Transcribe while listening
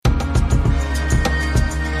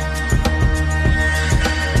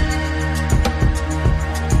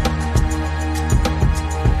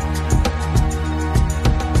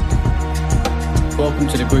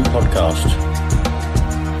welcome to the Group Podcast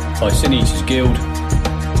by Sin Eaters Guild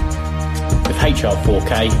with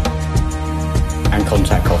HR4K and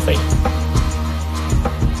Contact Coffee.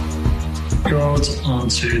 Record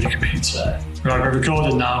onto the computer. Right, we're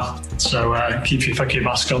recording now, so keep your fucking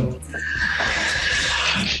mask on.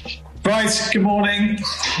 Right, good morning.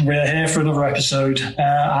 We're here for another episode,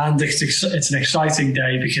 and it's an exciting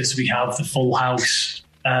day because we have the full house.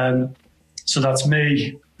 So that's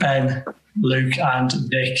me, Ben, Luke, and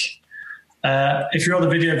Nick. If you're on the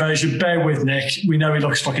video version, bear with Nick. We know he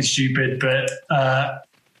looks fucking stupid, but I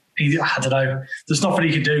don't know. There's nothing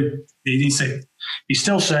he can do. He's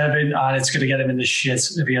still serving, and it's going to get him in the shit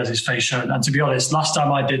if he has his face shown. And to be honest, last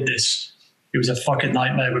time I did this, it was a fucking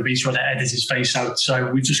nightmare with me trying to edit his face out.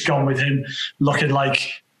 So we've just gone with him looking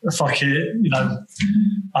like a fucking,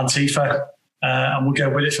 Antifa, and we'll go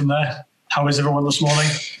with it from there. How is everyone this morning?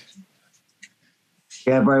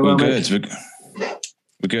 Yeah, very well. We're good.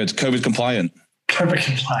 We're good. COVID compliant. COVID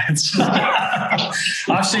compliance.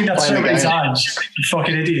 I've seen that so many times.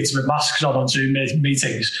 Fucking idiots with masks on Zoom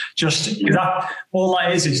meetings. Just that. All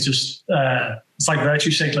that is just it's like virtue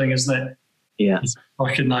signaling, isn't it? Yeah. It's a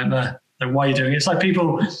fucking nightmare. Like, why are you doing it? It's like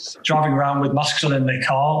people driving around with masks on in their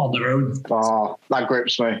car on their own. Oh, that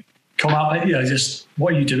grips me. Come out, just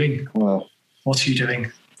what are you doing? Well, what are you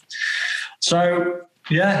doing? So.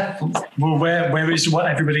 Yeah, well, where is what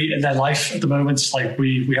everybody in their life at the moment? Like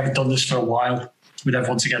we haven't done this for a while with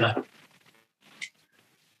everyone together.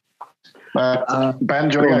 Ben,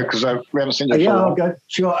 do you want to go? Because we haven't seen you. Yeah, I'll go.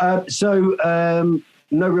 Sure. So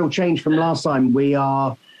no real change from last time. We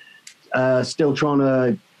are still trying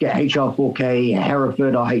to get HR4K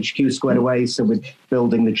Hereford, our HQ, squared away. So we're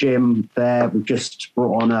building the gym there. We've just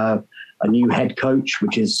brought on a new head coach,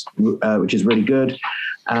 which is really good.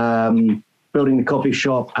 Building the coffee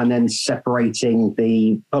shop and then separating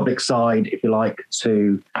the public side, if you like,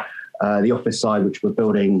 to the office side, which we're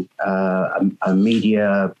building a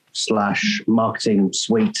media / marketing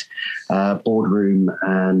suite, boardroom,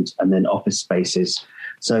 and then office spaces.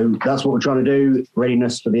 So that's what we're trying to do.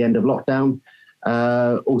 Readiness for the end of lockdown.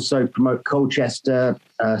 Also promote Colchester.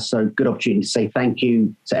 So good opportunity to say thank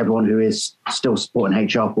you to everyone who is still supporting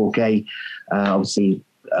HR4K. Obviously,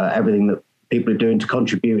 everything that people are doing to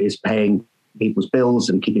contribute is paying people's bills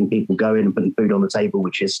and keeping people going and putting food on the table,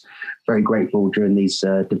 which is very grateful during these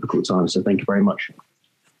difficult times. So thank you very much.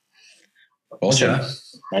 Awesome.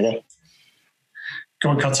 Okay. Go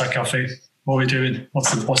on, Contact Coffee. What are we doing?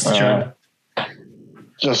 What's the job?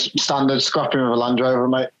 Just standard scrapping with a Land Rover,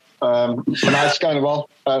 mate. But now it's going well.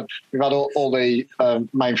 We've had all the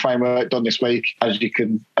main framework done this week, as you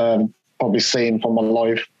can probably see from my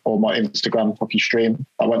live or my Instagram fucking stream.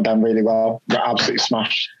 That went down really well. Got absolutely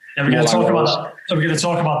smashed. Yeah, we're going to talk about that. So we're going to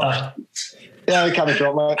talk about that. Yeah, we can have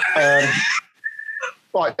drop, mate.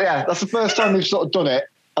 Right, yeah, that's the first time we've sort of done it.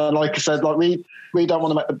 And like I said, like we don't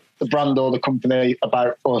want to make the brand or the company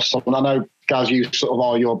about us. And I know, guys, you sort of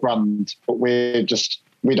are your brand, but we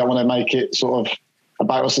don't want to make it sort of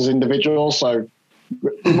about us as individuals. So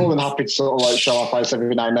we're more than happy to sort of like show our face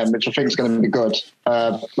every now and then, which I think is going to be good.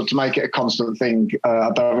 But to make it a constant thing,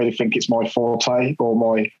 I don't really think it's my forte or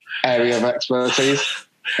my area of expertise.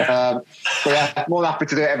 But yeah, more than happy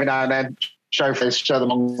to do it every now and then. Show the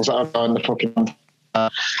monks that are going the fucking.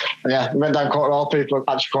 Yeah, we went down quite well. People are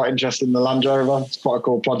actually quite interested in the Land Rover. It's quite a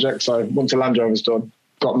cool project. So once the Land Rover's done,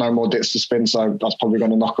 got no more dits to spin. So that's probably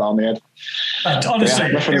going to knock it on the head.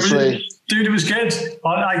 Honestly, yeah, it was good.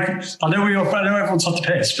 I know everyone's on the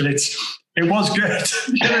piss, but it was good.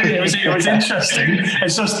 It was interesting.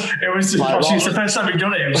 It's the first time we've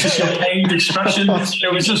done it. It was just your pained expression.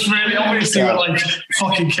 It was just really obvious you were like,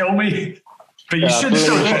 fucking kill me. But you should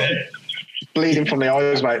still do it. Bleeding from the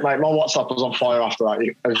eyes, mate. My WhatsApp was on fire after that, as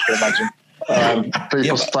you can imagine.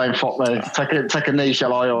 People saying, fuck me, take a knee,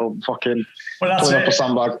 shall I, or fucking pull up a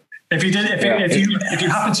sandbag. If you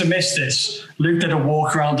happen to miss this, Luke did a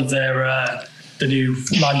walk around of the new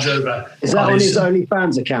Land Rover. Is that on his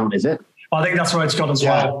OnlyFans account, is it? I think that's where it's gone as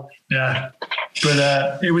well. Yeah.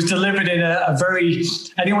 But it was delivered in a very...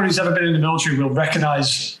 Anyone who's ever been in the military will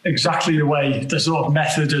recognise exactly the sort of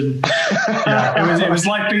method and... Yeah, it was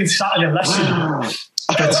like being sat in a lesson.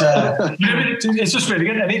 But it's just really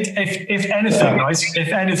good. And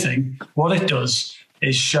if anything, what it does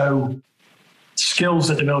is show skills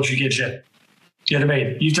that the military gives you. You know what I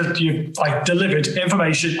mean? You've delivered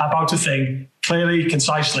information about a thing clearly,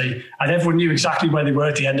 concisely, and everyone knew exactly where they were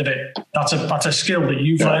at the end of it. That's a skill that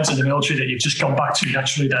you've learned in the military that you've just gone back to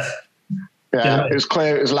naturally there. Yeah, it was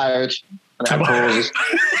clear, it was loud, and it had pauses.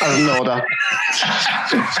 As an order.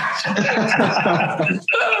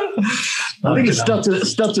 I think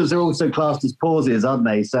stutters are also classed as pauses, aren't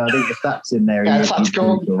they? So I think if that's in there. Yeah,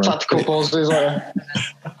 tactical pauses. Yeah,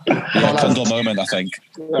 condor moment, I think.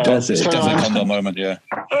 That's it. Definitely condor moment, yeah.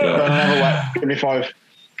 Give me 5.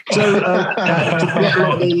 So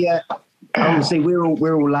obviously we're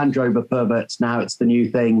all Land Rover perverts now. It's the new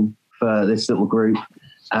thing for this little group.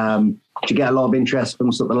 Do you get a lot of interest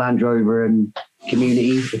from sort of the Land Rover and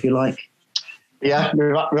community, if you like? Yeah,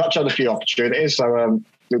 we've actually had a few opportunities. So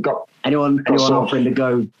we've got anyone offering to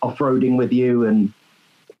go off-roading with you, and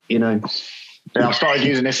Yeah, I've started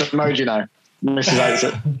using this emoji now. Mrs. hates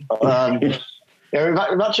it. Yeah,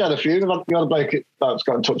 we've actually had a few. We've had a bloke that's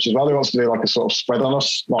got in touch as well. He wants to do like a sort of spread on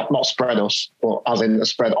us, not spread us, but as in a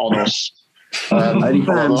spread on us. Only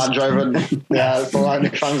fans. Land Rover, and, for only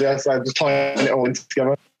fans. Yeah, so just tying it all in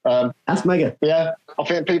together. That's mega. Yeah, I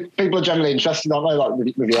think people are generally interested, aren't they? Like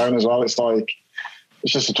with your own as well. It's like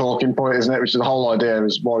it's just a talking point, isn't it? Which is the whole idea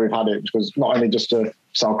is why we've had it, because not only just to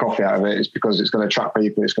sell coffee out of it, it's because it's going to attract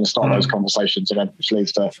people, it's going to start those conversations, and then which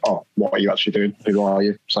leads to, what are you actually doing? Who are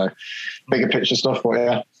you? So bigger picture stuff, but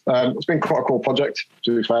yeah. It's been quite a cool project,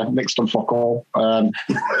 to be fair. Mixed and fuck all.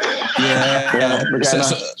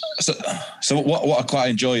 So what I quite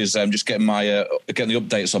enjoy is just getting the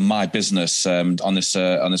updates on my business on this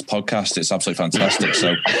podcast. It's absolutely fantastic.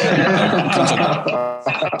 So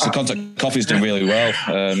Contact Coffee's doing really well.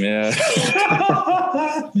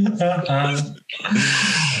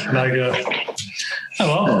 Mega.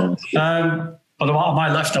 Oh well. But am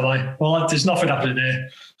I left? Am I? Well, there's nothing happening here.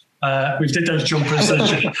 We did those jumpers.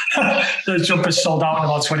 Those jumpers sold out in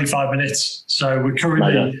about 25 minutes. So we're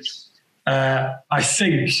currently, I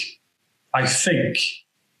think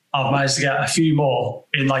I've managed to get a few more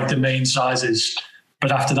in like the main sizes.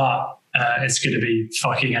 But after that, it's going to be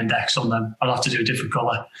fucking index on them. I'll have to do a different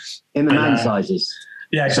colour. In the man sizes?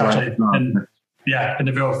 Yeah, exactly. And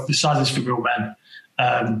the sizes for real men.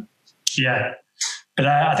 But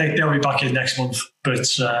I think they'll be back in next month. But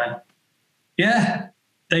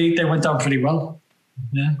They went down pretty well.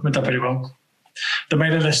 Yeah, went down pretty well. The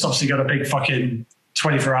mailing list obviously got a big fucking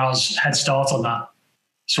 24 hours head start on that.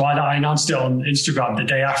 So I announced it on Instagram the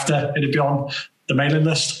day after it had been on the mailing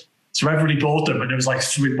list. So everybody bought them, and there was like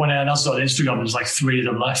three. When I announced it on Instagram, there was like 3 of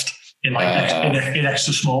them left in in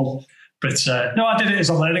extra small. But no, I did it as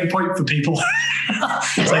a learning point for people. So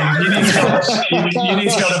you need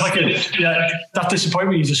to go to that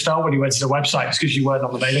disappointment you just felt when you went to the website is because you weren't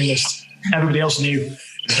on the mailing list. Everybody else knew.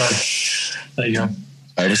 So there you go.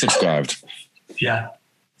 I was subscribed. Yeah,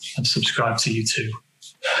 I'm subscribed to you too.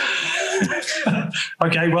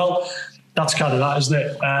 Okay, well, that's kind of that, isn't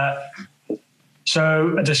it?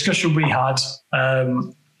 So a discussion we had,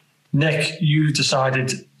 Nick, you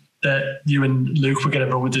decided that you and Luke were going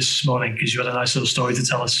to run with this morning because you had a nice little story to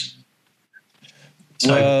tell us.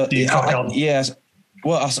 So do you crack on? Yes.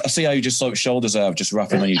 Well, I see how you just slope shoulders there, just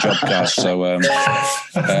rapping on your jobcast. So, I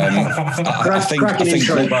think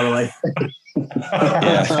intro, by the way.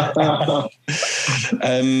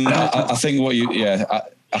 I think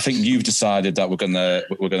I think you've decided that we're gonna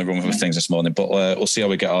run with things this morning, but we'll see how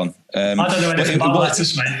we get on. I don't know anything about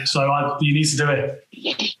lettuce, mate, so you need to do it.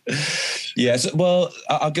 Yes, well,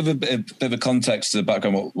 I'll give a bit of a context to the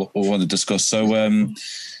background what we want to discuss. So,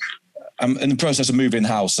 I'm in the process of moving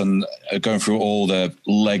house and going through all the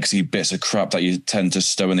legacy bits of crap that you tend to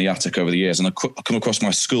stow in the attic over the years. And I come across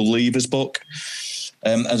my school leavers book.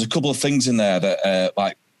 There's a couple of things in there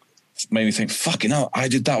that made me think, fucking hell, I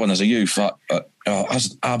did that one as a youth. I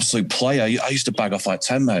was an absolute player. I used to bag off like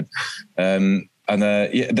 10 men. Then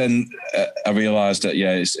I realised that,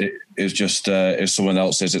 it's just it's someone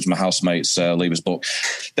else's. It's my housemate's leavers book.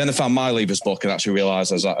 Then I found my leavers book and actually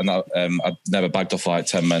realised I'd never bagged off like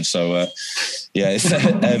 10 men. So but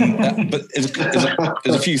there's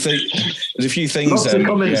a few things. There's a few things. Lots of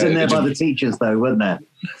comments in there by the teachers, though, weren't there?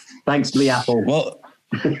 Thanks to the Apple. Well,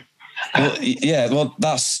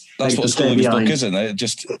 that's what school leavers book is, isn't it?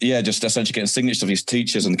 Just essentially getting signatures of these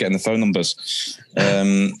teachers and getting the phone numbers.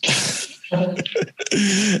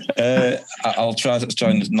 I'll try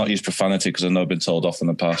and not use profanity because I know I've been told off in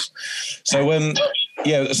the past. So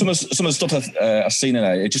some of the stuff I've seen in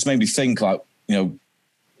there, it just made me think like,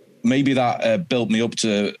 maybe that built me up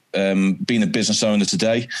to being a business owner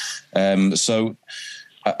today. So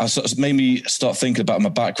I sort of made me start thinking about my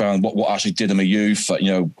background, what actually did in my youth,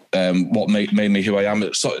 what made me who I am.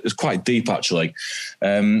 It's quite deep actually.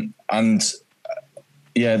 Then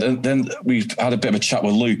we had a bit of a chat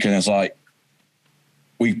with Luke, and it's like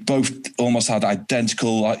we both almost had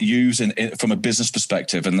identical views from a business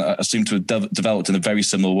perspective, and I seem to have developed in a very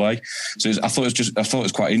similar way. So I thought it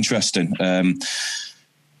was quite interesting. I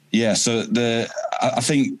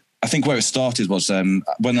think I think where it started was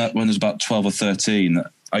when I was about 12 or 13.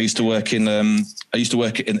 I used to work in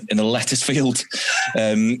a lettuce field,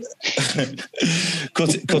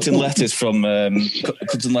 cutting lettuce from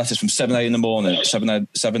 7 a.m. in the morning, 7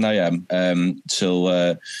 a.m. Till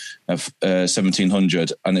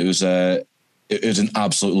 1700, and it was an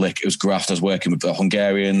absolute lick. It was graft. I was working with the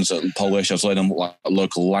Hungarians, Polish. I was learning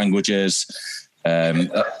local languages,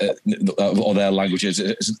 or their languages.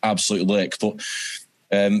 It's an absolute lick. But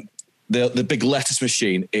the big lettuce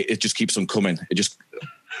machine, it just keeps on coming.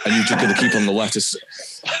 And you're just going to keep on the lettuce.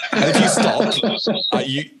 And if you stop,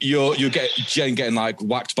 you're getting like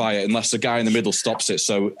whacked by it unless the guy in the middle stops it.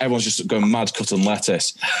 So everyone's just going mad cutting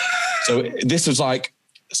lettuce. So this was like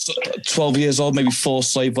 12 years old, maybe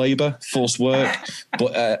forced slave labour, forced work.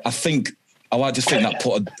 But I like to think that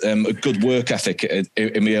put a good work ethic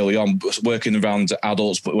in me early on, working around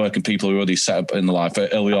adults, but working people who are already set up in their life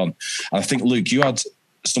early on. And I think, Luke, you had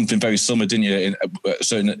something very similar, didn't you,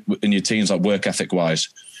 in your teens, like work ethic wise?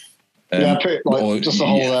 Just the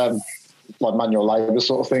whole like manual labour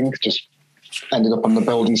sort of thing. Just ended up on the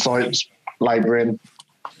building sites, labouring,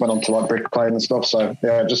 went on to like bricklaying and stuff. So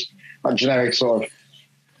yeah, just a generic sort of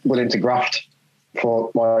willing to graft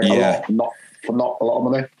for like a lot, for not a lot of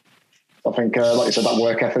money. I think, like you said, that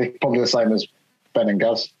work ethic probably the same as Ben and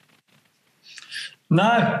Gaz.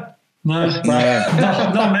 No, not me.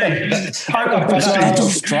 It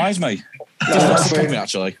does surprise me. It does surprise me,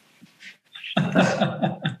 actually.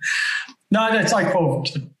 No, it's like, well,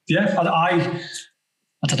 yeah, I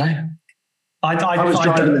don't know. I was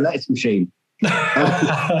driving the lettuce machine,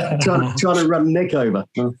 trying to run Nick over.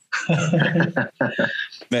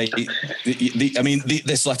 Mate,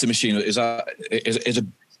 this lettuce machine is a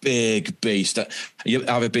big beast. You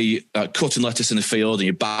either be cutting lettuce in the field and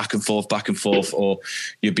you're back and forth, or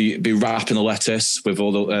you'd be wrapping the lettuce with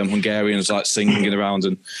all the Hungarians like singing around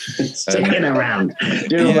and singing around. Is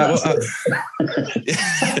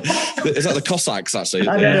that the Cossacks actually?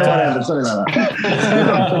 I don't know, whatever, something like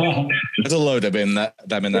that. There's a load of them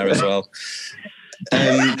in there as well. So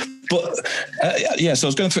I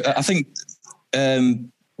was going through. I think.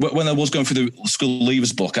 When I was going through the school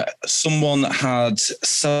leavers book, someone had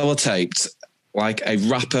sellotaped like a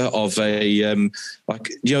wrapper of a the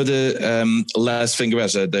Les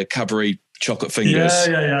Fingers, the Cadbury chocolate fingers.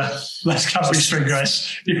 Yeah. Les Cadbury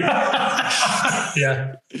fingers.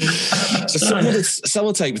 Yeah. So someone had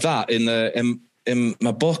sellotaped that in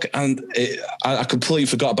my book, and I completely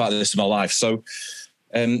forgot about this in my life. So.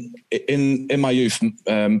 In my youth,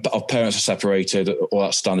 our parents are separated, all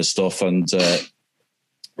that standard stuff, and.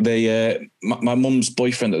 My mum's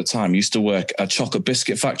boyfriend at the time used to work at a chocolate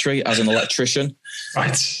biscuit factory as an electrician.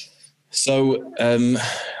 Right. So,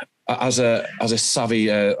 as a savvy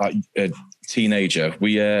teenager,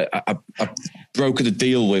 I brokered a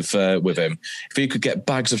deal with him. If he could get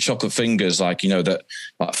bags of chocolate fingers, that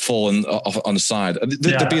falling off on the side,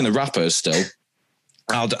 they'd be in the wrappers still.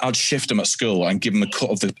 I'd shift them at school and give them a cut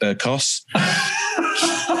of the costs.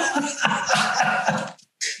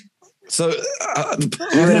 So you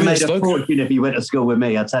would have made a fortune if you went to school with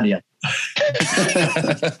me, I tell you. What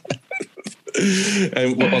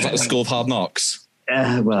was that, the School of Hard Knocks?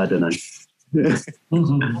 Well, I don't know.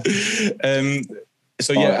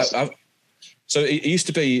 So it used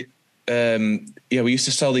to be, we used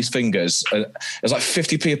to sell these fingers. It was like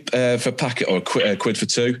 50p for a packet or a quid for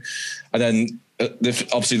two, and then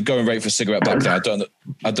obviously the going rate for a cigarette back then. I don't know.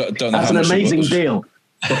 That's an amazing deal.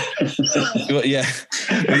 Yeah.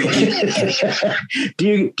 Do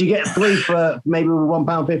you get three for maybe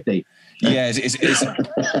 £1.50? Yeah, so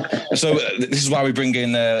this is why we bring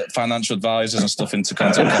in financial advisors and stuff into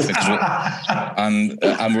Content Cafe, and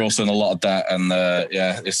we're also in a lot of debt, and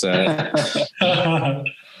it's so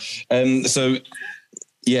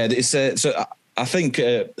I think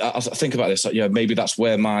about this, maybe that's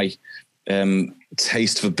where my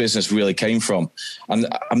taste for business really came from, and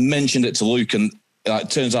I mentioned it to Luke, and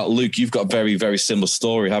it turns out, Luke, you've got a very, very similar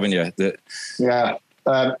story, haven't you? Yeah,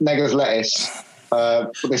 Nega's lettuce.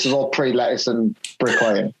 This is all pre-lettuce and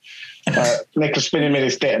bricklaying. Nick was spinning me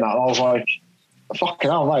this bit and that, and I was like,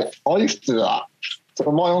 fucking hell, mate, I used to do that.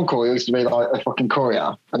 So my uncle used to be like a fucking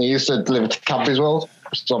courier, and he used to deliver to Cadbury's World,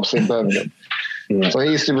 which is obviously in Birmingham. Yeah. So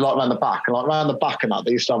he used to be like around the back, and that,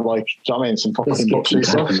 they used to have like, do you know what I mean, some fucking boxy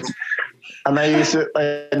stuff. And they used to,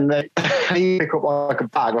 pick up like a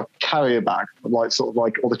bag, like a carrier bag, of like sort of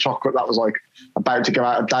like all the chocolate that was like about to go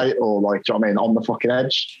out of date, or like, do you know what I mean, on the fucking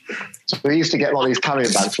edge. So we used to get like these carrier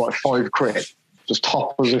bags for like £5, just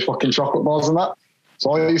toppers with fucking chocolate bars and that.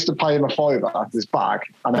 So I used to pay him a £5 this bag,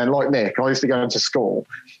 and then like Nick, I used to go into school,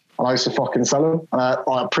 and I used to fucking sell them. And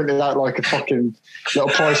I printed out like a fucking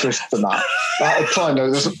little price list and that. At the time, there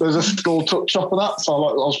was a school tuck shop and that, so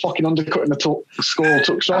I was fucking undercutting the school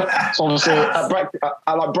tuck shop. So obviously at break,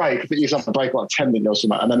 I think you used to have to break like 10 minutes or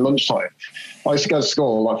something, and then lunchtime, I used to go to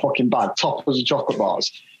school like fucking bad, toppers of chocolate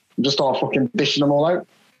bars, and just start fucking dishing them all out.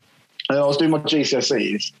 And I was doing my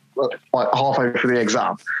GCSEs like halfway through the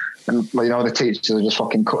exam, and the teachers are just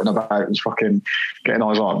fucking cutting about and just fucking getting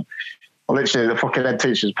eyes on. Literally, the fucking head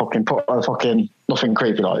teachers fucking put a fucking nothing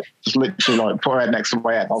creepy, like just literally like put her head next to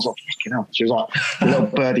my head. I was like, fucking hell. She was like, the little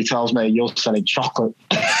birdie tells me you're selling chocolate.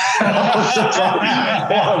 I was just like,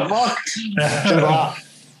 what the fuck? She was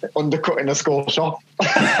like, undercutting the school shop.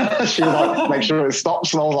 She was like, make sure it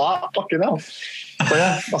stops, and I was like, fucking hell. So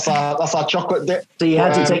yeah, that's our chocolate dip. So you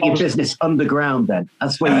had to take your business underground then.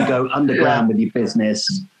 That's where you go underground with your business.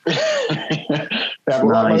 Yeah, but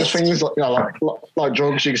like those things, like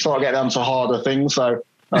drugs, you can start getting down to harder things. So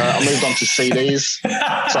I moved on to CDs.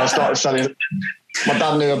 So I started selling. My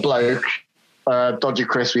dad knew a bloke, Dodgy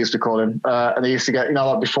Chris, we used to call him, and he used to get,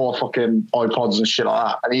 like before fucking iPods and shit like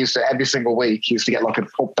that. And he used to every single week, he used to get like an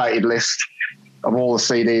updated list of all the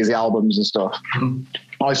CDs, the albums and stuff.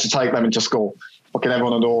 I used to take them into school. Fucking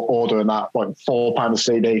everyone would order and that, like £4 a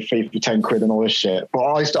CD, 3 for 10 quid and all this shit. But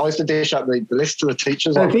I used to dish out the list to the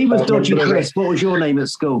teachers. So if he was Dodgy Chris, what was your name at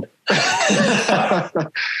school?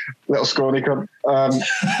 Little scrawny cunt.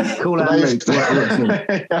 Cool out, Luke.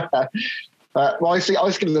 Well, I used to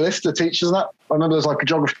give the list to the teachers and that. I remember there was like a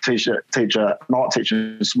geography teacher, an art teacher,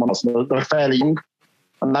 and someone else. They were fairly young.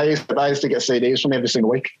 And they used to get CDs from me every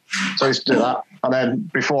single week. So I used to do that. And then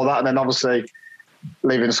before that, and then obviously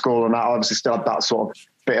leaving school and that, I obviously still had that sort of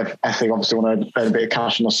bit of ethic, obviously want to earn a bit of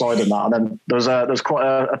cash on the side and that. And then there was quite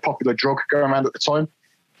a popular drug going around at the time.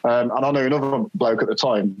 And I knew another bloke at the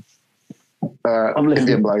time,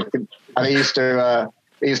 Indian bloke, and he used to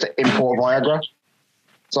import Viagra.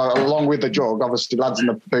 So along with the drug, obviously lads in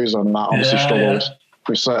the boozer and that obviously struggled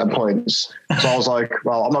with certain points. So I was like,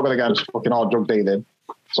 well, I'm not going to go into fucking hard drug dealing.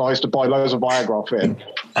 So I used to buy loads of Viagra off him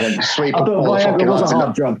and then sweep up all the fucking lads in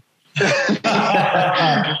the drug. and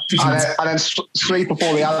then sweep up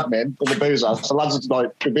all the admin in the boozer. So lads would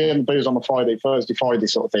like be in the booze on the Friday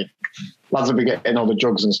sort of thing. Lads would be getting all the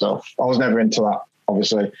drugs and stuff. I was never into that,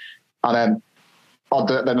 obviously. And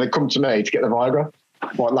then they'd come to me to get the Viagra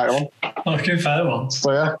like later on. Okay, fair one.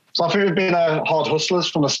 So yeah, so I think we've been hard hustlers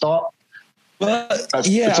from the start.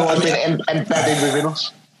 It's always been embedded within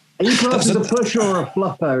us. Are you classed as a pusher or a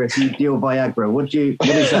fluffer if you deal Viagra? What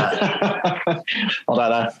is that? I don't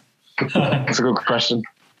know. That's a good question.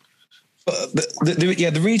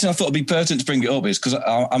 The reason I thought it'd be pertinent to bring it up is because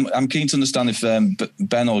I'm keen to understand if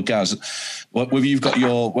Ben or Gaz, whether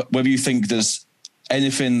you think there's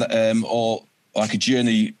anything or like a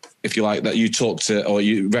journey, if you like, that you talk to or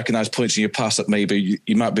you recognise points in your past that maybe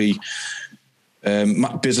you might be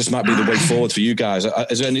business might be the way forward for you guys.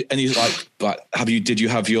 Is there any did you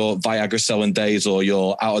have your Viagra selling days or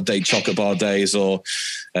your out of date chocolate bar days or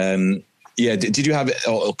did you have it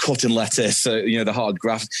or cutting lettuce? The hard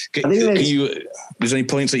graft. There's any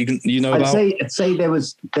points that you know about? I'd say there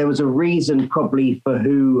was a reason probably for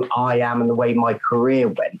who I am and the way my career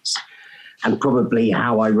went, and probably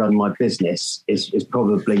how I run my business is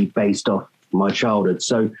probably based off my childhood.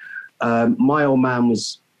 So my old man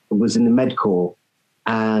was in the Med Corps,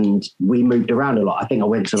 and we moved around a lot. I think I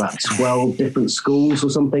went to about 12 different schools or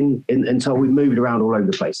something, until we moved around all over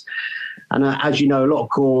the place. And as you know, a lot of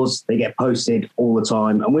corps, they get posted all the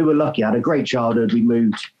time. And we were lucky. I had a great childhood. We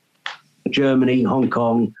moved to Germany, Hong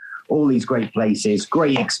Kong, all these great places,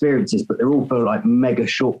 great experiences, but they're all for like mega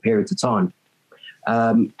short periods of time.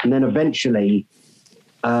 And then eventually,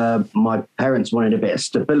 my parents wanted a bit of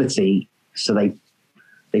stability. So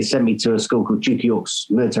they sent me to a school called Duke of York's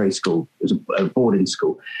Military School. It was a boarding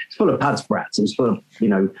school. It's full of pads brats. It was full of,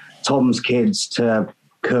 Tom's kids to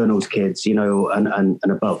Colonel's kids, and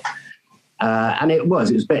above. And it was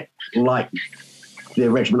a bit like the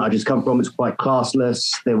regiment I just come from. It's quite classless.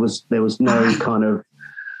 There was no kind of,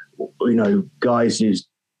 guys whose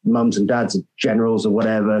mums and dads are generals or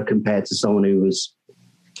whatever, compared to someone who was,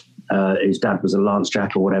 whose dad was a lance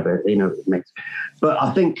jack or whatever, But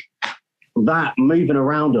I think that moving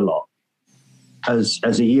around a lot as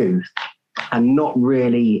a youth and not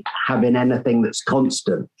really having anything that's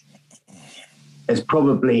constant is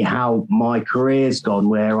probably how my career's gone,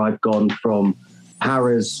 where I've gone from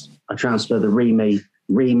Paras, I transferred the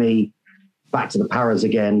Remy back to the Paras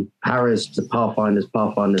again, Paras to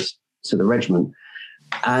Pathfinders to the regiment.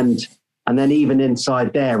 And then even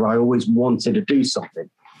inside there, I always wanted to do something.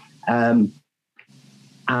 And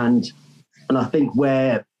I think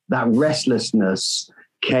where that restlessness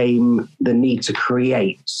came the need to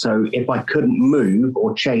create. So if I couldn't move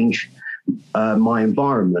or change my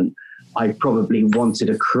environment, I probably wanted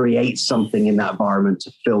to create something in that environment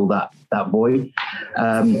to fill that void.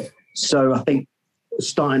 So I think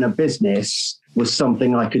starting a business was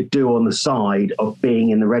something I could do on the side of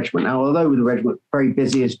being in the regiment. Now, although the regiment very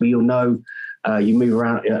busy, as we all know, you move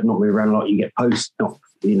around, not move around a lot, you get posts,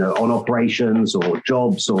 on operations or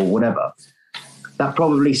jobs or whatever. That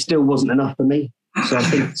probably still wasn't enough for me. So I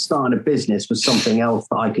think starting a business was something else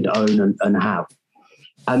that I could own and have.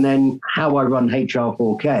 And then how I run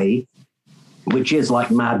HR4K, which is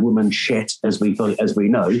like mad woman shit, as we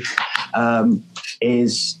know,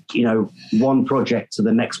 is, one project to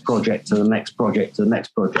the next project to the next project to the next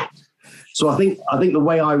project. So I think the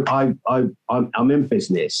way I'm in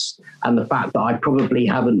business, and the fact that I probably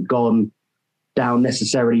haven't gone down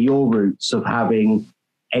necessarily your routes of having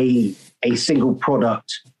a single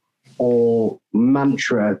product or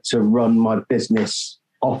mantra to run my business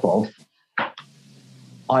off of,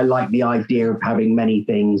 I like the idea of having many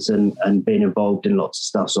things and being involved in lots of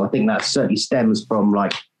stuff. So I think that certainly stems from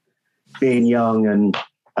like being young and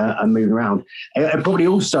moving around. And probably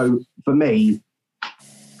also for me,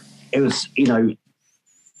 it was,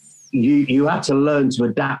 you had to learn to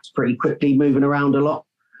adapt pretty quickly, moving around a lot.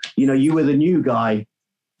 You were the new guy,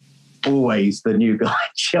 always the new guy.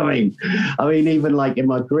 I mean, even like in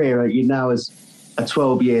my career, you're now as a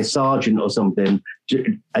 12-year sergeant or something,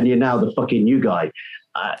 and you're now the fucking new guy.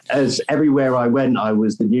 As everywhere I went, I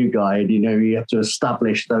was the new guy, and you have to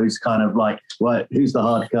establish those kind of like, right, who's the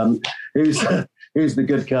hard cunt, who's the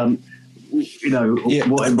good cunt,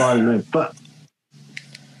 what environment. But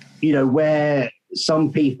where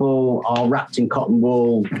some people are wrapped in cotton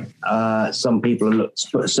wool, some people are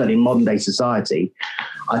certainly in modern day society.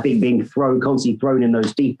 I think being constantly thrown in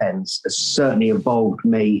those deep ends has certainly evolved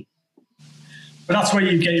me. But that's where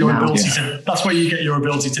you get your ability to. That's where you get your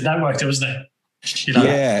ability to network, though, isn't it?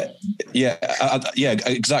 Yeah,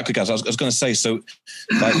 exactly, guys. I was going to say, so,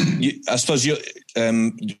 like, I suppose you,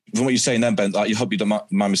 from what you're saying then, Ben, like, you hope you don't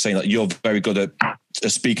mind me saying that you're very good at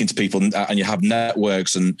speaking to people and you have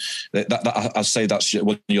networks, and that I'd say that's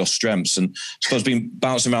one of your strengths. And I suppose being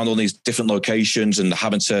bouncing around all these different locations and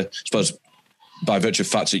having to, I suppose, by virtue of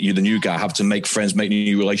the fact that you're the new guy, have to make friends, make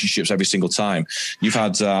new relationships every single time. You've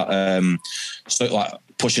had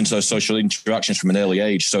push into those social interactions from an early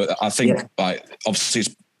age. So I think, like, obviously,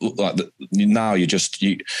 it's like now you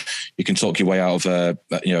can talk your way out of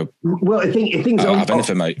Well, I think things out of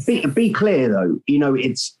anything, mate. Be clear though.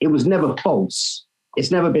 It was never false.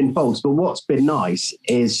 It's never been false. But what's been nice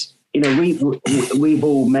is we've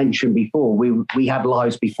all mentioned before we had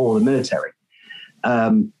lives before the military.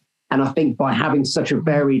 And I think by having such a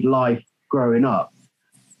varied life growing up,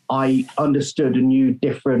 I understood and knew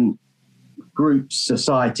different groups,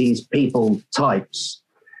 societies, people, types.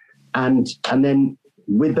 And then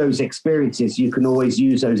with those experiences, you can always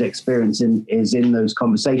use those experiences in those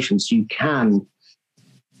conversations. You can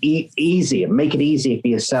make it easier for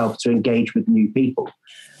yourself to engage with new people.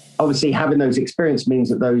 Obviously, having those experiences means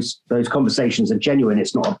that those conversations are genuine.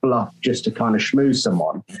 It's not a bluff just to kind of schmooze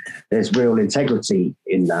someone. There's real integrity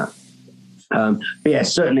in that. But yeah,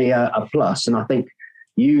 certainly a plus. And I think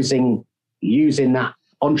using that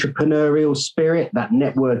entrepreneurial spirit, that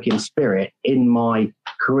networking spirit in my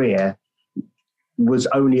career was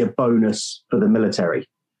only a bonus for the military.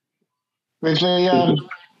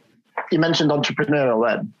 You mentioned entrepreneurial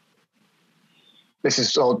then. This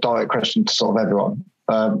is sort of a direct question to sort of everyone.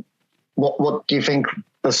 What do you think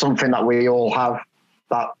is something that we all have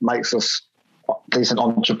that makes us decent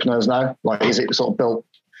entrepreneurs now? Like, is it sort of built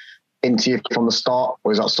into you from the start,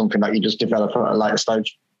 or is that something that you just develop at a later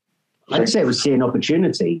stage? I'd say it was seeing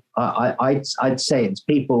opportunity. I'd say it's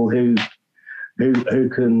people who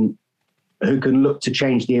can look to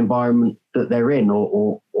change the environment that they're in,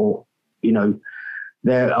 or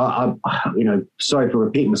sorry for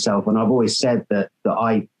repeating myself, and I've always said that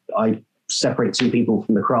I separate two people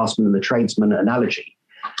from the craftsman and the tradesman analogy,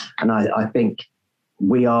 and I think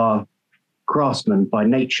we are craftsmen by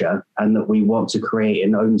nature, and that we want to create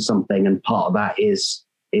and own something, and part of that is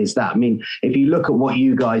that. I mean, if you look at what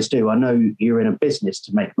you guys do, I know you're in a business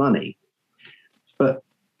to make money, but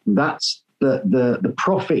that's the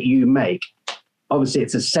profit you make. Obviously,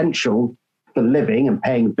 it's essential for living and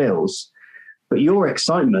paying bills, but your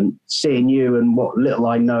excitement, seeing you and what little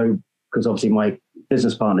I know, because obviously my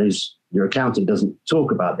business partner, who's your accountant, doesn't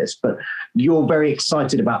talk about this, but you're very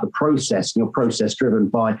excited about the process, and you're process driven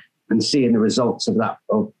by and seeing the results of that,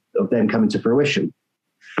 of them coming to fruition.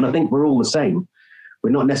 And I think we're all the same.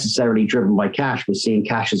 We're not necessarily driven by cash. We're seeing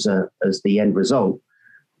cash as the end result.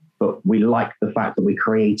 but we like the fact that we're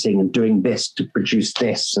creating and doing this to produce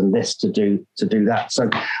this and this to do that. So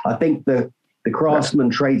I think the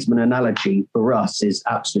craftsman tradesman analogy for us is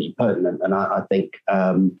absolutely pertinent, and I think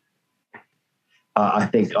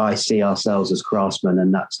I see ourselves as craftsmen,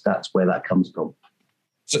 and that's where that comes from.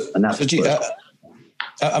 So, and that's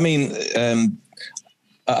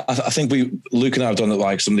I think Luke and I have done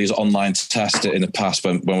like some of these online tests in the past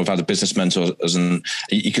when we've had a business mentor, and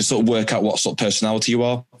you can sort of work out what sort of personality you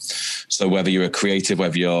are. So whether you're a creative,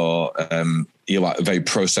 whether you're like very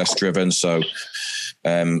process driven. So,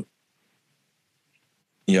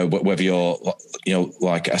 whether you're,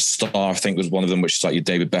 like a star, I think was one of them, which is like your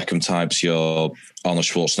David Beckham types, your Arnold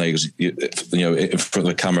Schwarzenegger's, in front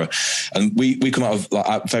of the camera. And we come out of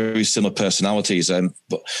like very similar personalities.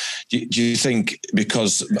 But do you think do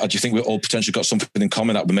you think we've all potentially got something in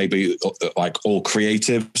common, that we maybe like all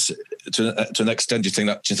creatives to an extent? Do you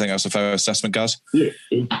think that's a fair assessment, Gaz? Yeah.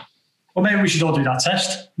 Well, maybe we should all do that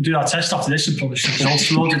test. We'll do that test after this and publish the results.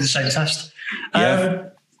 We'll all do the same test. Yeah.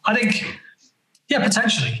 I think, yeah,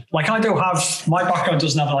 potentially. Like, I don't have, my background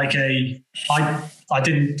doesn't have like I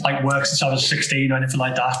didn't like work since I was 16 or anything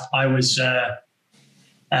like that. I was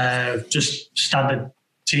just standard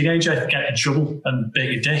teenager, getting in trouble and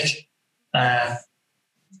being a dick. And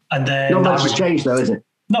then not much has changed though, is it?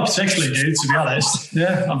 Not particularly, dude, to be honest.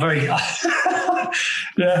 Yeah, I'm very,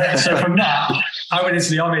 yeah. So from that, I went into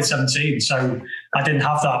the army at 17. So I didn't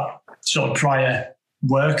have that sort of prior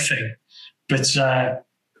work thing. But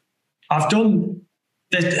I've done,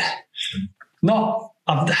 I've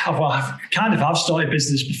kind of have started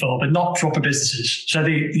business before, but not proper businesses. So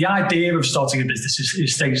the idea of starting a business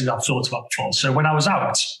is things that I've thought about before. So when I was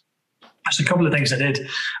out, there's a couple of things I did.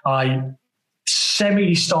 I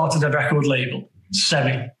semi-started a record label,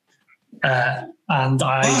 and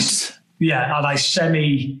I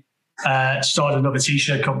semi started another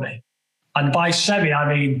t-shirt company. And by semi,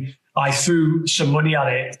 I mean I threw some money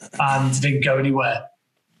at it and didn't go anywhere.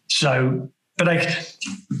 So, but like,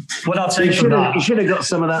 what I'll take from that, you should have got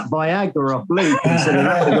some of that Viagra off Luke instead of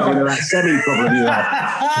that semi problem you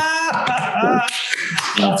had.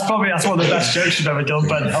 That's one of the best jokes you've ever done,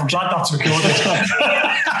 but I'm glad that's recorded.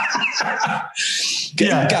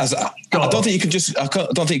 Yeah, Gaz, I don't think you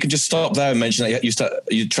can just stop there and mention that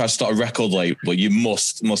you try to start a record label. You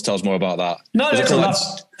must tell us more about that.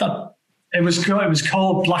 It was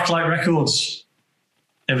called Blacklight Records.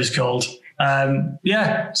 It was called. So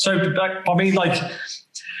I mean, like,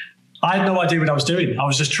 I had no idea what I was doing. I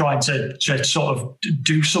was just trying to sort of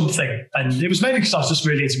do something, and it was mainly because I was just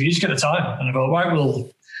really into music at the time. And I thought, right, well,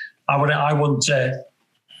 I want to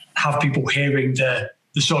have people hearing the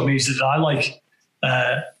sort of music that I like.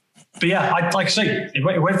 But yeah, like I say, it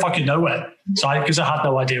went fucking nowhere. So because I had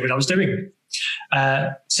no idea what I was doing.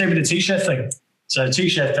 Same with the t-shirt thing. So the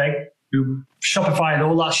t-shirt thing, Shopify and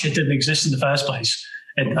all that shit didn't exist in the first place.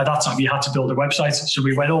 And at that time, you had to build a website. So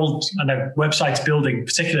we went website building,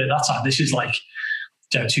 particularly at that time. This is like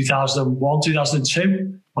 2001,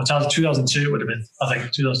 2002, or 2002 it would have been, I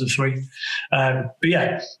think, 2003. But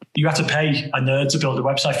yeah, you had to pay a nerd to build a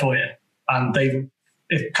website for you. And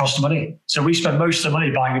it cost money. So we spent most of the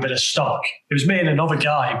money buying a bit of stock. It was me and another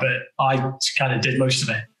guy, but I kind of did most of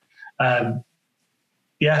it.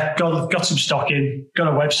 Got some stock in, got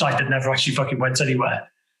a website that never actually fucking went anywhere.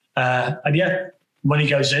 And yeah, money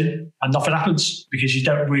goes in and nothing happens because you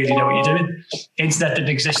don't really know what you're doing. Internet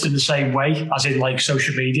didn't exist in the same way as in like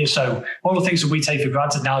social media. So all the things that we take for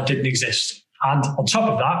granted now didn't exist. And on top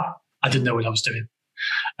of that, I didn't know what I was doing.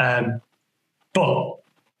 But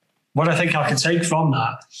what I think I can take from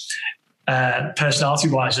that,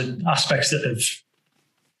 personality-wise, and aspects that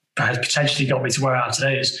have potentially got me to where I am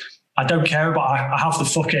today is I don't care about, I have to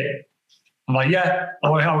fuck it. I'm like, yeah,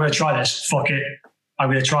 I'm going to try this. Fuck it. I'm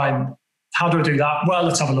going to try and, how do I do that? Well,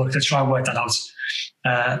 let's have a look. Let's try and work that out.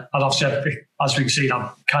 And obviously, as we can see, I'm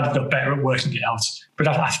kind of got better at working it out. But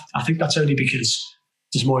I think that's only because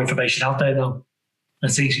there's more information out there now.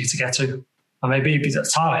 It's easier to get to. And maybe at the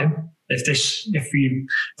time, if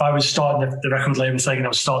I was starting the record label thing and I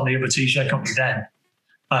was starting the other t-shirt company then,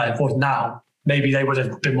 or now, maybe they would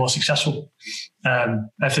have been more successful.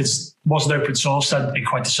 If it wasn't open source, then in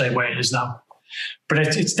quite the same way it is now. But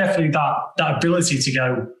it's definitely that ability to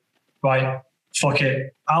go, right, fuck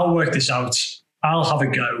it, I'll work this out, I'll have a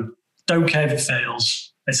go, don't care if it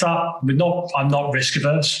fails. It's that I'm not risk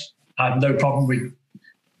averse. I have no problem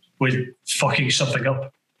with fucking something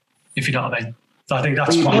up, if you know what I mean. So I think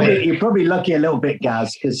that's you're probably lucky a little bit,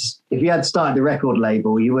 Gaz, because if you had started the record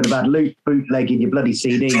label, you would have had Luke bootlegging your bloody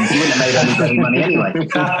CDs. You wouldn't have made any bloody money anyway.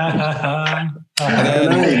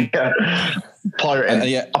 Pirating.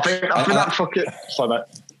 I think that fuck it. Sorry, mate.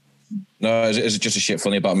 No, it's just a shit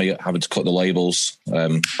funny about me having to cut the labels,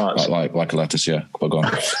 like a lettuce. Yeah, but go on.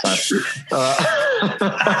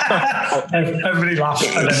 Everybody laughs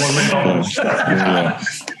and then we'll move on.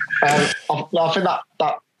 I think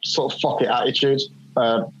that sort of fuck it attitude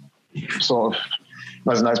sort of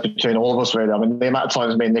resonates between all of us, really. I mean, the amount of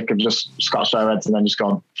times me and Nick have just scratched our heads and then just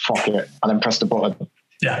gone fuck it and then pressed the button.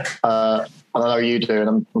 Yeah. And I know you do,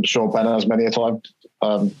 and I'm sure Ben has many a time.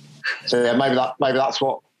 So yeah, maybe that's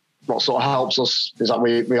what sort of helps us, is that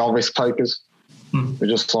we are risk takers. We're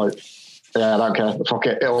just like, yeah, I don't care. Fuck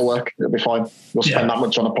it, it'll work. It'll be fine. We'll spend that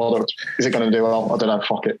much on a product. Is it going to do well? I don't know.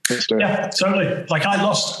 Fuck it. Let's do it. Yeah, totally. Like, I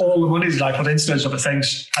lost all the money that I put into those other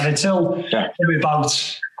things, and until maybe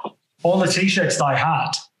about all the t-shirts that I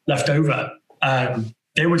had left over,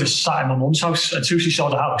 they were just sat in my mum's house until she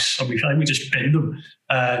sold the house, and we just binned them.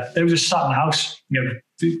 They were just sat in the house.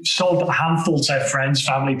 Sold a handful to friends,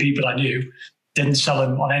 family, people I knew. Didn't sell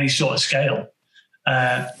them on any sort of scale.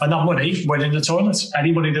 And that money went in the toilet.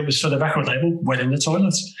 Any money that was for the record label went in the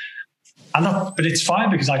toilet. But it's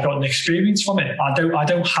fine because I got an experience from it. I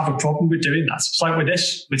don't have a problem with doing that. It's like with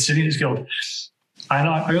Cineators Guild. And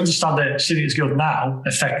I understand that Cineators Guild now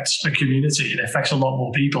affects a community. It affects a lot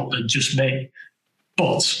more people than just me.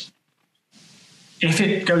 But if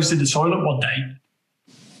it goes in the toilet one day,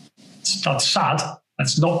 that's sad.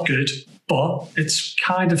 That's not good. But it's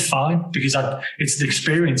kind of fine because it's the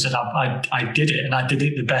experience, and I did it, and I did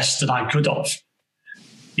it the best that I could have.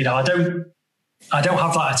 I don't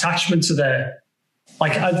have that attachment to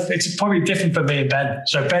it's probably different for me and Ben.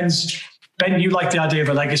 So Ben, you like the idea of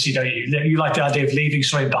a legacy, don't you? You like the idea of leaving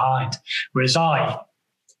something behind. Whereas I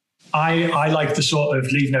like the sort of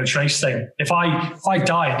leave no trace thing. If I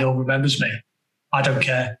die and no one remembers me, I don't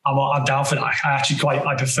care. I'm down for that.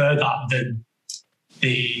 I prefer that than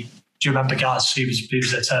the. Do you remember Gaz? He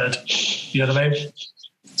was a turd. You know what I mean?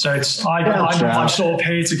 So I'm sort of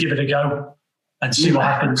here to give it a go and see what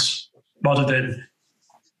happens, rather than,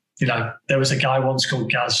 there was a guy once called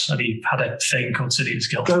Gaz and he had a thing called Cineators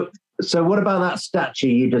Guild. So what about that statue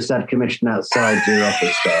you just had commissioned outside your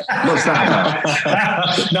office there? What's that about?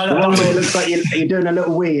 No, the one where it looks like you're doing a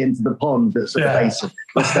little wee into the pond that's at the base of it.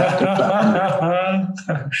 What's that?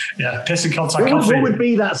 Yeah, piss and contact coffee. What would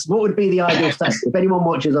be the ideal statue? If anyone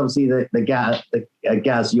watches, obviously, the Gaz,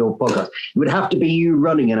 your podcast, it would have to be you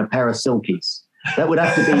running in a pair of silkies. That would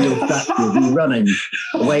have to be your statue of you running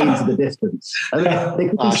away into the distance. I mean, there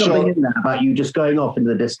could be something in there about you just going off into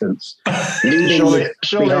the distance. Surely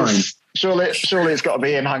it's got to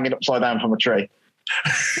be him hanging upside down from a tree.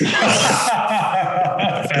 Fair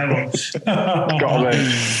one. Got to be.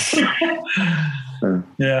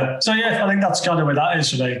 Yeah. So yeah, I think that's kind of where that is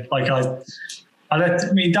for me. Like I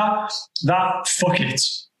mean that fuck it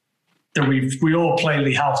that we all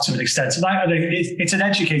plainly have to an extent. And I think it's an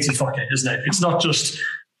educated fuck it, isn't it? It's not just,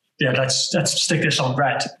 let's stick this on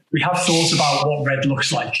red. We have thought about what red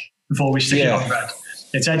looks like before we stick it on red.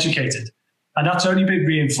 It's educated. And that's only been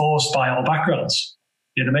reinforced by our backgrounds.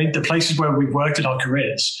 You know what I mean? The places where we've worked in our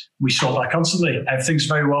careers, we saw that constantly. Everything's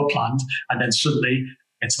very well planned, and then suddenly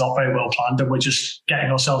it's not very well planned, and we're just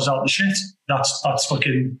getting ourselves out of the shit. That's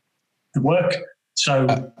fucking the work. So,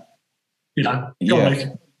 go on,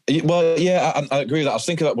 Luke. Well, yeah, I agree with that. I was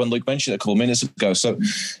thinking about when Luke mentioned it a couple of minutes ago. So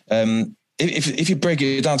if you break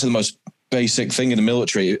it down to the most basic thing in the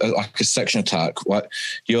military, like a section attack, like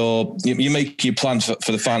you make your plan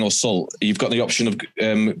for the final assault. You've got the option of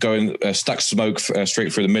going stack smoke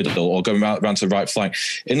straight through the middle, or going around to the right flank.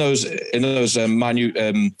 In those minute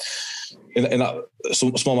in that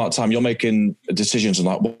small amount of time, you're making decisions on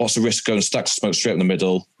like what's the risk of going stack smoke straight in the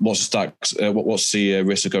middle, what's the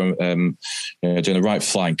risk of going doing the right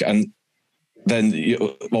flank, and then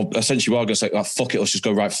essentially you are going to say, oh, fuck it, let's just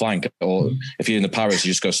go right flank. Or if you're in the Paris,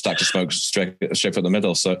 you just go stack the smoke straight from the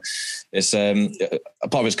middle. So it's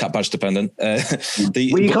part of it's cat badge dependent.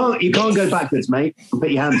 You can't go backwards, mate.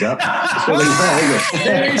 Put your hands up.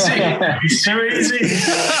 It's too easy.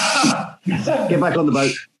 Get back on the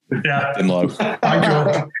boat. Yeah. In low.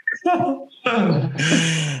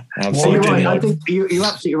 You're right. I think you're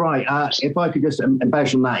absolutely right. If I could just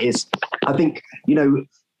embellish on that, is I think,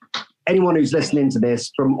 anyone who's listening to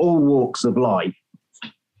this from all walks of life,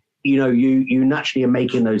 you naturally are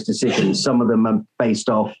making those decisions. Some of them are based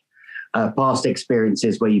off past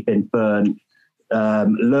experiences where you've been burned,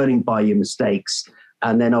 learning by your mistakes,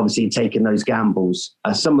 and then obviously taking those gambles.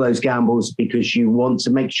 Some of those gambles because you want to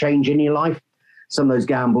make change in your life. Some of those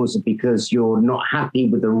gambles are because you're not happy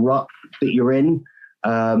with the rut that you're in,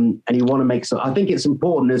 and you want to make some. I think it's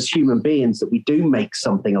important as human beings that we do make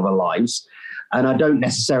something of our lives. And I don't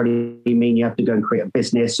necessarily mean you have to go and create a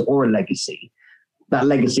business or a legacy, that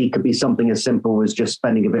legacy could be something as simple as just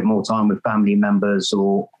spending a bit more time with family members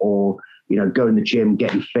or going to the gym,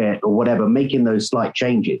 getting fit or whatever, making those slight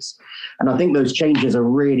changes. And I think those changes are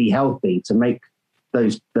really healthy to make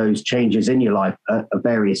those changes in your life at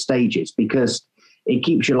various stages, because it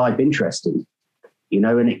keeps your life interesting,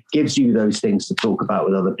 and it gives you those things to talk about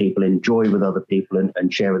with other people, enjoy with other people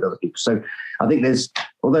and share with other people. So I think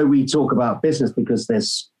although we talk about business because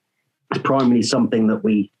there's primarily something that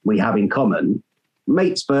we have in common,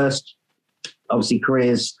 mates first, obviously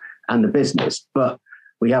careers and the business, but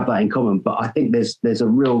we have that in common. But I think there's a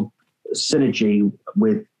real synergy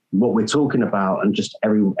with what we're talking about and just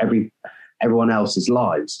everyone else's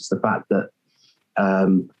lives. It's the fact that,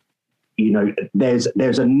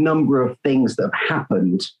 there's a number of things that have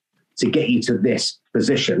happened to get you to this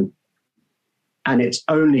position. And it's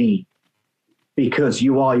only because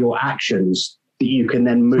you are your actions that you can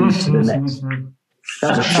then move to the next.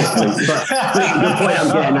 That's a shit move. But the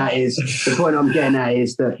point I'm getting at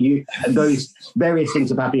is that those various things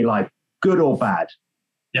have happened in your life, good or bad.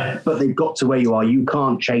 Yeah. But they've got to where you are. You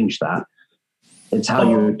can't change that. It's how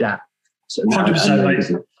you adapt.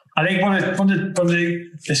 100%. I think one of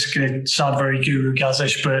the this is going to sound very guru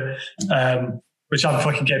gazish, but which I'm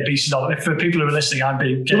fucking getting beasted on. For people who are listening, I'm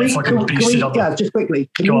getting fucking beasted on. Gaz, just quickly,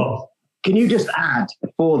 can you just add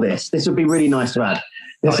for this? This would be really nice to add.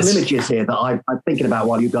 There's some images here that I'm thinking about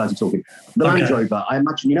while you guys are talking. The Land Rover, I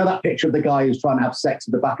imagine, that picture of the guy who's trying to have sex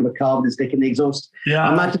at the back of a car with his dick in the exhaust? Yeah.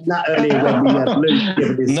 I imagine that earlier when we had Luke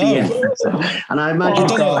giving his DM. And I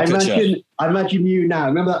imagine you now.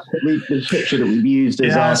 Remember the picture that we've used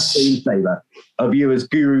as our screensaver of you as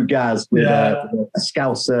Guru Gaz with a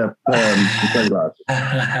Scouser photograph.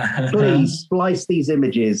 Please splice these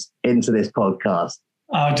images into this podcast.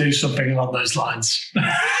 I'll do something along those lines.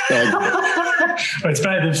 It's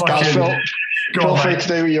better than fucking. Feel free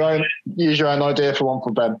to use your own idea for one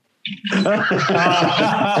for Ben.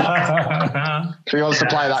 If he wants to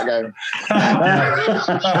play that game.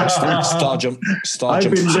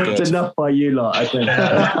 I've been looked enough by you lot, I think.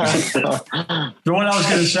 But what I was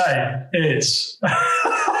going to say is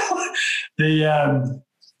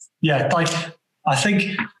I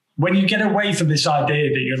think when you get away from this idea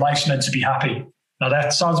that your life's meant to be happy. Now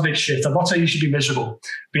that sounds a bit shit. I'm not saying you should be miserable,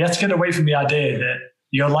 but you have to get away from the idea that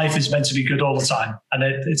your life is meant to be good all the time and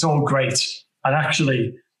it's all great. And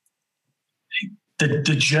actually,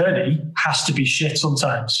 the journey has to be shit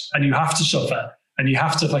sometimes, and you have to suffer, and you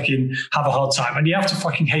have to fucking have a hard time, and you have to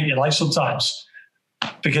fucking hate your life sometimes,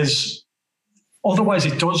 because otherwise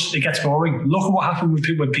it gets boring. Look at what happens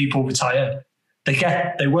when people retire.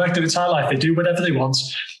 They work their entire life, they do whatever they want.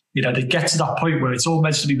 They get to that point where it's all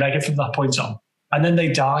meant to be mega from that point on. And then they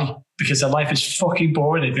die because their life is fucking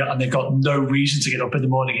boring and they've got no reason to get up in the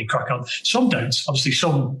morning and crack on. Some don't. Obviously,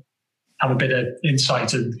 some have a bit of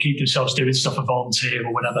insight and keep themselves doing stuff and volunteer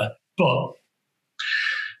or whatever. But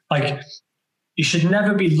you should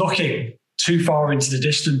never be looking too far into the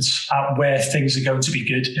distance at where things are going to be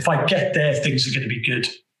good. If I get there, things are going to be good,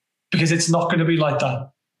 because it's not going to be like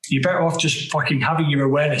that. You're better off just fucking having your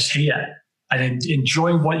awareness here and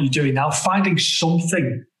enjoying what you're doing now, finding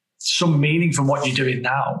some meaning from what you're doing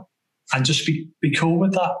now, and just be cool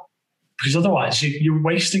with that, because otherwise you're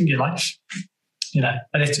wasting your life, and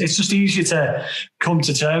it's just easier to come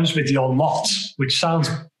to terms with your lot, which sounds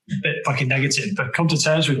a bit fucking negative, but come to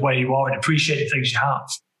terms with where you are and appreciate the things you have.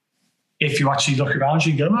 If you actually look around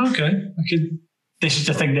you and go, oh, okay, this is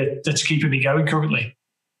the thing that's keeping me going currently.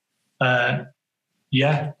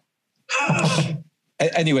 Yeah.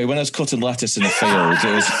 Anyway, when I was cutting lettuce in the field,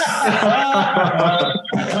 it was...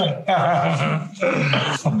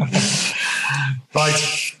 Right.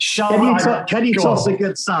 Can you toss a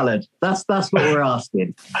good salad? That's what we're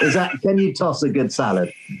asking. Can you toss a good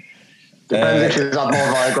salad? Depends if it's had more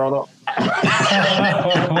Viagra or not.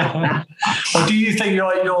 Or do you think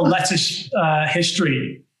your lettuce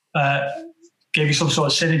history gave you some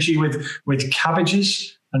sort of synergy with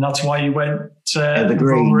cabbages? And that's why you went to the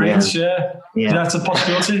green, yeah. That's a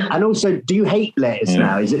possibility. And also, do you hate lettuce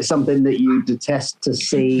now? Is it something that you detest to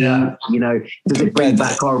see? Yeah. Does it bring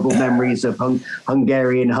back horrible memories of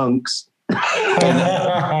Hungarian hunks?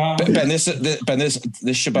 Ben, this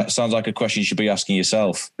sounds like a question you should be asking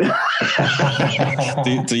yourself. Do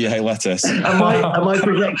you hate lettuce? Am I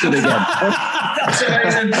projecting again? That's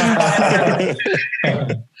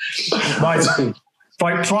amazing.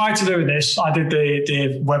 Right, prior to doing this, I did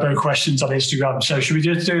the Webbo questions on Instagram. So should we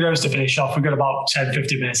just do those to finish off? We've got about 10,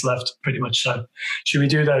 15 minutes left, pretty much. So should we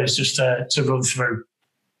do those just to run through?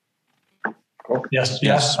 Cool. Yes.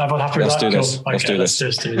 Everyone happy with that? Let's do this. Okay, let's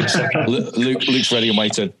do this. Okay. Luke's ready and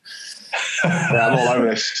waiting. Yeah, I'm all over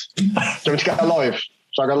this. Do you want me to get live?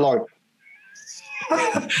 So I go live.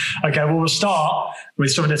 Okay, well, we'll start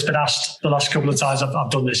with something that's been asked the last couple of times I've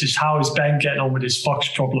done this, is how is Ben getting on with his fox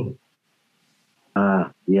problem?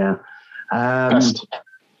 Yeah. Best.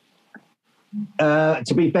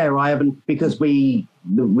 To be fair, I haven't, because we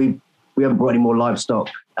haven't brought any more livestock.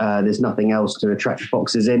 There's nothing else to attract the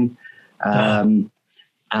foxes in. And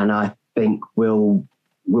I think we'll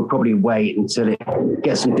probably wait until it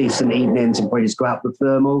gets some decent evenings and probably just go out for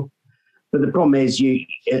thermal. But the problem is,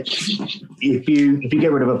 if you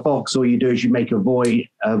get rid of a fox, all you do is you make a void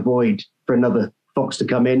for another fox to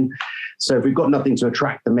come in. So if we've got nothing to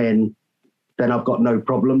attract them in, then I've got no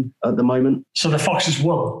problem at the moment. So the foxes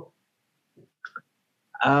won?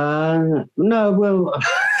 No, well...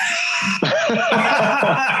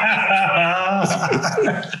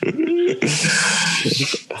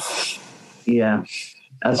 Yeah,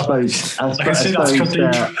 I suppose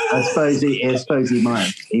he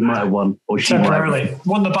might have won, or she temporarily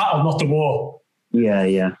won the battle, not the war.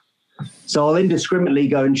 Yeah. So I'll indiscriminately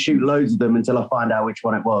go and shoot loads of them until I find out which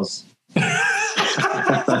one it was. Kind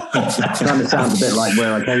of sounds a bit like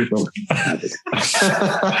where I came from.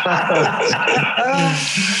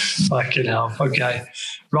 Fucking hell. Okay,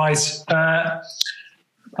 right.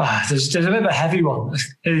 There's a bit of a heavy one.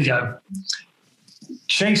 Here you go.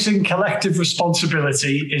 Chasing collective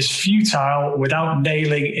responsibility is futile without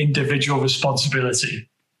nailing individual responsibility.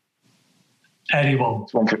 Anyone?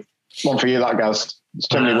 One for you, that, Gaz. There's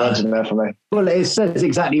too many words in there for me. Well, it says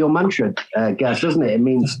exactly your mantra, Gaz, doesn't it? It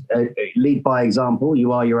means lead by example.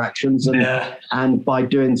 You are your actions. And by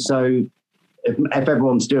doing so, if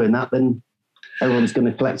everyone's doing that, then everyone's going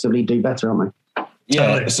to collectively do better, aren't they?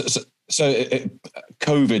 Yeah. So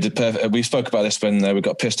COVID, we spoke about this when we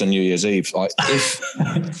got pissed on New Year's Eve. Like, if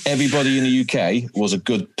everybody in the UK was a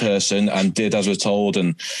good person and did as we're told,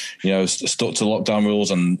 and stuck to lockdown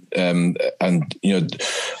rules, and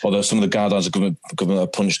although some of the guidelines the government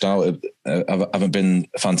have punched out haven't been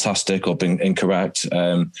fantastic or been incorrect,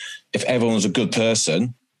 if everyone was a good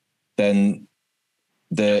person, then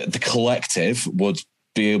the collective would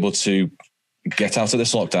be able to get out of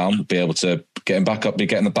this lockdown, be able to getting back up, be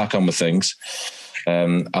getting the back on with things,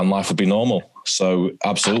 and life would be normal. So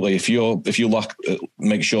absolutely, if you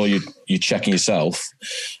make sure you're checking yourself.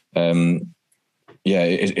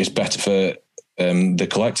 It's better for the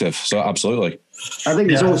collective. So absolutely, I think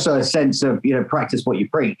there's also a sense of practice what you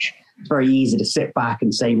preach. It's very easy to sit back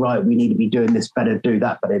and say, right, we need to be doing this better, do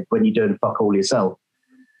that better, when you're doing fuck all yourself.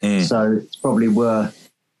 So it's probably worth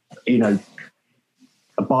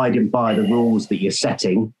abiding by the rules that you're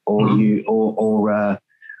setting, or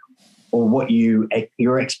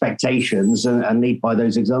your expectations, and lead by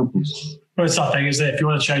those examples. Well, it's that thing, isn't it? If you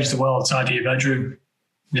want to change the world, it's out of your bedroom.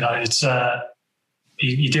 It's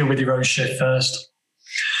you deal with your own shit first.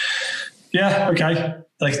 Yeah, okay.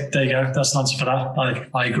 There you go. That's an answer for that.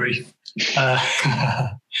 I agree.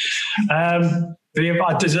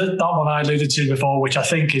 There's that one I alluded to before, which I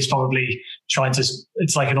think is probably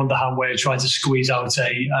it's like an underhand way of trying to squeeze out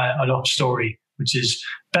an up story, which is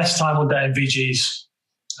best time under MVGs,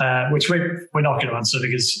 which we're not going to answer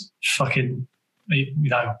because fucking,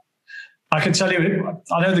 I can tell you,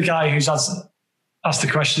 I know the guy who's asked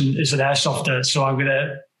the question is an airsofter, so I'm going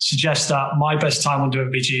to suggest that my best time under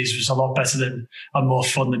MVGs was a lot better and more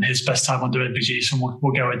fun than his best time under MVGs, and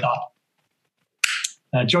we'll go with that.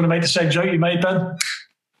 Do you want to make the same joke you made, Ben,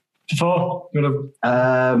 before? You want to put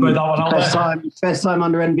that one out best time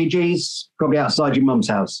under NVGs, probably outside your mum's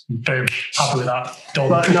house. Boom. Happy with that. Done.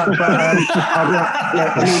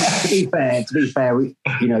 To be fair,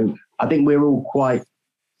 I think we're all quite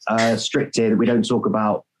strict here that we don't talk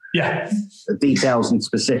about the details and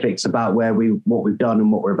specifics about what we've done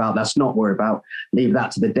and what we're about. That's not what we're about. Leave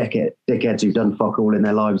that to the dickheads who've done fuck all in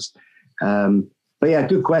their lives. But yeah,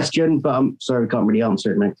 good question, but I'm sorry, I can't really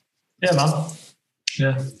answer it, mate. Yeah, man.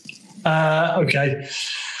 Yeah. Okay.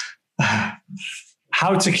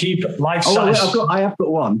 How to keep life-size... I have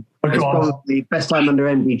got one. It's probably best time under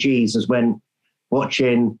MVGs is when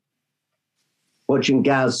watching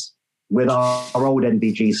Gaz with our old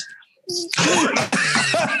MVGs.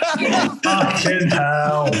 Fucking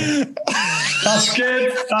hell. That's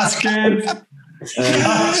good.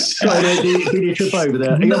 Did you trip over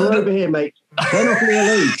there? You're over here, mate. Turn off your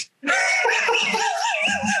lead.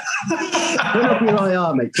 Turn off your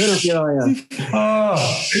IR, mate. Turn off your IR. Oh,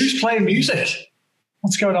 who's playing music?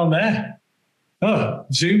 What's going on there? Oh,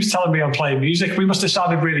 Zoom's telling me I'm playing music. We must have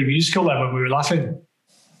sounded really musical then when we were laughing.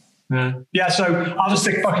 Yeah, so I'll just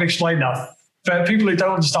fucking explain that. For people who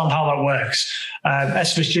don't understand how that works,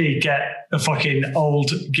 SVG get the fucking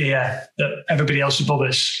old gear that everybody else above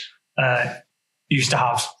us used to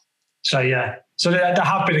have. So yeah, so there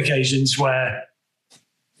have been occasions where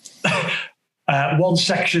one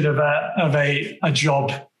section of a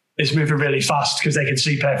job is moving really fast because they can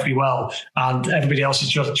see perfectly well, and everybody else is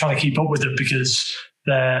just trying to keep up with them because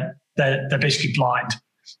they're basically blind.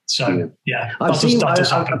 So yeah, I've seen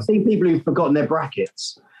people who've forgotten their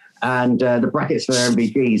brackets and the brackets for their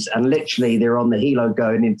MVGs, and literally they're on the helo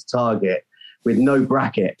going into target with no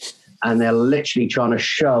bracket, and they're literally trying to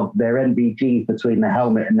shove their NVG between the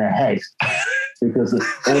helmet and their head because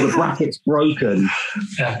all the brackets broken.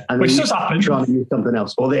 Yeah, and which does happen. Trying to use something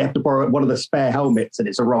else, or they have to borrow one of the spare helmets and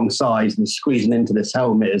it's a wrong size and squeezing into this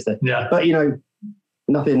helmet is the. Yeah. But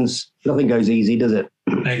nothing goes easy, does it?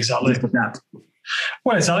 Exactly.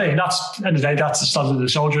 Well, exactly. That's at the end of the day, that's the standard of the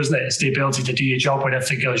soldier, isn't it? It's the ability to do your job when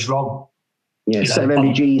everything goes wrong. Yeah, set of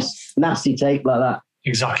MVGs, nasty tape like that.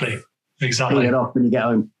 Exactly. Peel it off when you get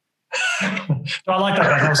home. I like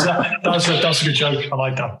that. That was a good joke. I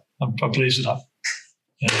like that. I'm pleased with that.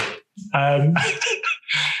 Yeah.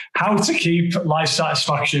 How to keep life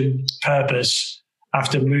satisfaction, purpose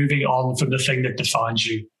after moving on from the thing that defines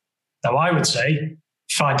you. Now, I would say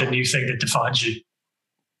find a new thing that defines you.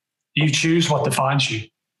 You choose what defines you.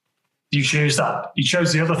 You choose that. You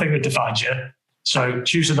chose the other thing that defines you. So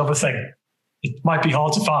choose another thing. It might be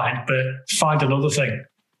hard to find, but find another thing.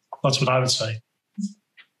 That's what I would say.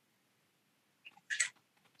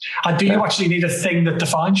 And do you actually need a thing that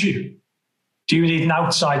defines you? Do you need an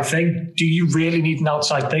outside thing? Do you really need an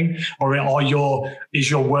outside thing? Or is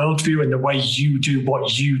your worldview and the way you do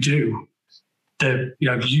what you do,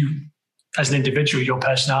 you as an individual, your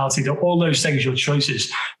personality, all those things, your choices,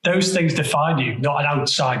 those things define you, not an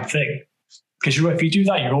outside thing. Because if you do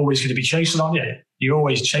that, you're always going to be chasing, aren't you? You're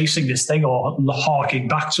always chasing this thing or harking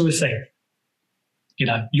back to a thing.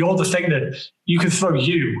 You're the thing that you can throw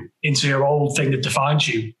you into your old thing that defines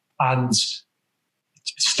you, and it's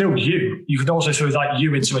still you. You can also throw that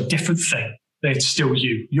you into a different thing. It's still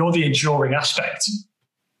you. You're the enduring aspect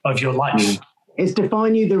of your life. Is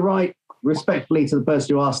define you the right, respectfully to the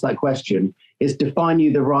person who asked that question, is define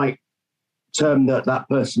you the right term that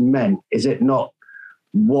person meant? Is it not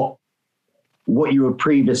what you were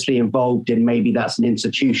previously involved in? Maybe that's an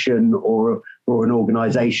institution or an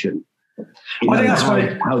organization. I think that's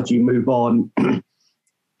what how do you move on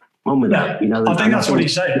with that? I think that's what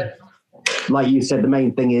he's saying. Like you said, the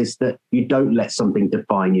main thing is that you don't let something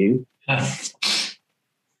define you.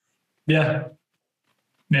 Yeah.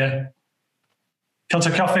 Cup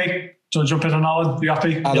of coffee? Do you want to jump in on that one? You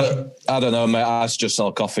happy? I don't know, mate. I just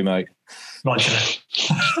sell coffee, mate. Right.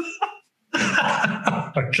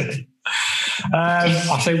 Okay.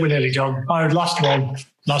 I think we're nearly done. Last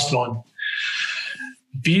one.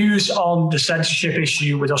 Views on the censorship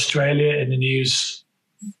issue with Australia in the news.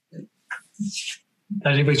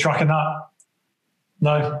 Anybody tracking that?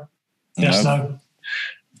 No? Yes, no?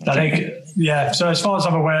 I think, yeah. So as far as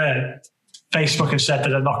I'm aware, Facebook has said that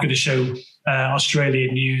they're not going to show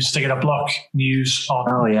Australian news. They're going to block news on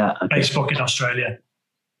Facebook in Australia.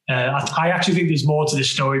 I actually think there's more to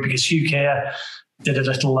this story because Hugh Keir did a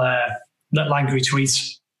little angry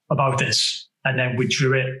tweet about this and then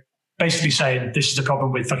withdrew it, basically saying this is the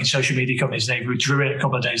problem with fucking social media companies. They withdrew it a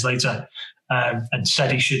couple of days later and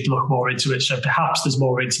said he should look more into it. So perhaps there's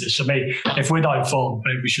more into this. So maybe if we're not informed,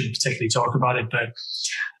 maybe we shouldn't particularly talk about it. But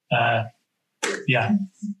yeah.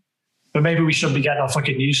 But maybe we shouldn't be getting our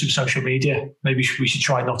fucking news from social media. Maybe we should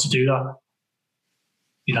try not to do that.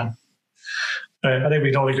 But I think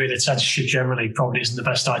we'd all agree that censorship generally probably isn't the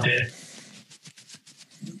best idea.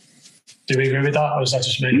 Do we agree with that, or is that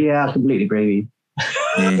just me? Yeah, I completely agree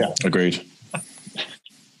with you. Agreed.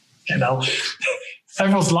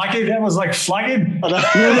 Everyone's lagging. Everyone's like flagging. No.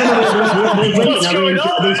 What's going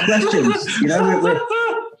on? These questions,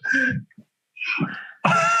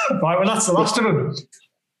 Right, well, that's the last of them.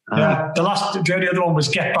 Yeah, the only other one was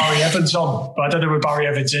get Barry Evans on, but I don't know who Barry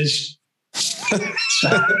Evans is. Do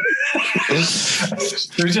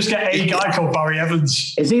we just get a guy called Barry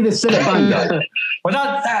Evans? Is he the Silent Bang guy? Well,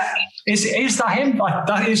 is that him? Like,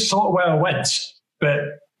 that is sort of where I went, but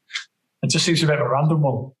it just seems a bit of a random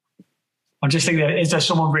one. I'm just thinking, is there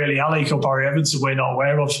someone really alley called Barry Evans that we're not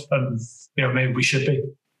aware of? And maybe we should be.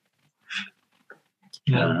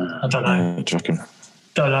 I don't know. Tracking.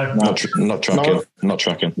 Don't know. Not tracking. Not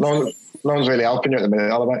tracking. No one's really helping you at the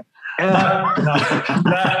minute, are they, mate? No.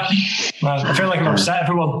 I feel like I'm upset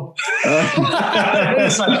everyone.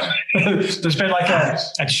 There's been like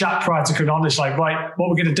a chat prior to coming on. It's like, right, what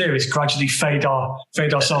we're going to do is gradually fade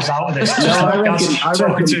ourselves out of this. I reckon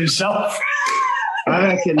talking to himself.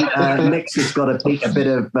 I reckon Nick's has got a bit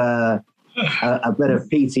of a bit of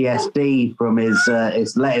PTSD from his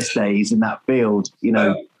lettuce days in that field. You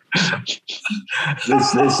know,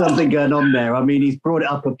 there's something going on there. I mean, he's brought it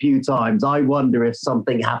up a few times. I wonder if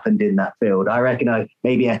something happened in that field. I reckon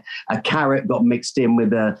maybe a carrot got mixed in with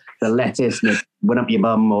the lettuce and it went up your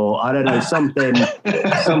bum, or I don't know, something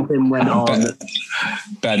went on.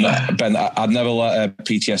 Ben, I'd never let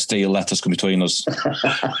PTSD or lettuce come between us.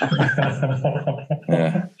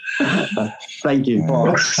 Yeah. Thank you.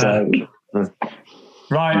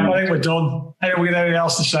 Right, I think we're done. Anyone got anything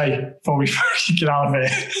else to say before we get out of here?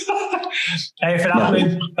 Anything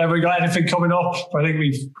happening? Have we got anything coming up? I think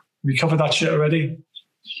we covered that shit already.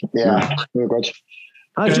 Yeah, we're good.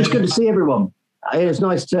 It's just good to see everyone. It's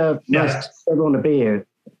nice to everyone to be here.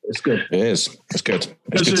 It's good. It is. It's good.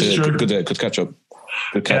 It's good catch up.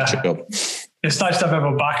 Good catch up. It's nice to have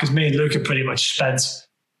everyone back, because me and Luke are pretty much spent,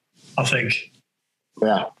 I think.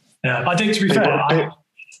 Yeah. I think, to be fair,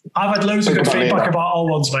 I've had loads of good feedback about all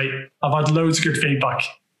ones, mate. I've had loads of good feedback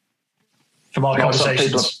from our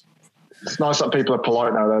conversations. It's nice that people are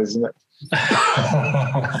polite nowadays, isn't it?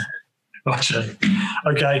 Gotcha.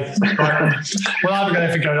 Okay. Right. Well, I haven't got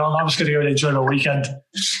anything going on. I'm just going to go and enjoy my weekend.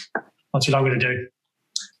 That's what I'm going to do.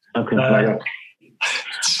 Okay.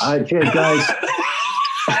 All right, cheers, guys.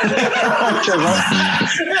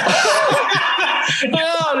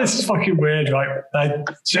 Oh, this is fucking weird, right?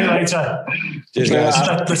 See you later. Cheers, guys.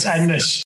 Let's end this.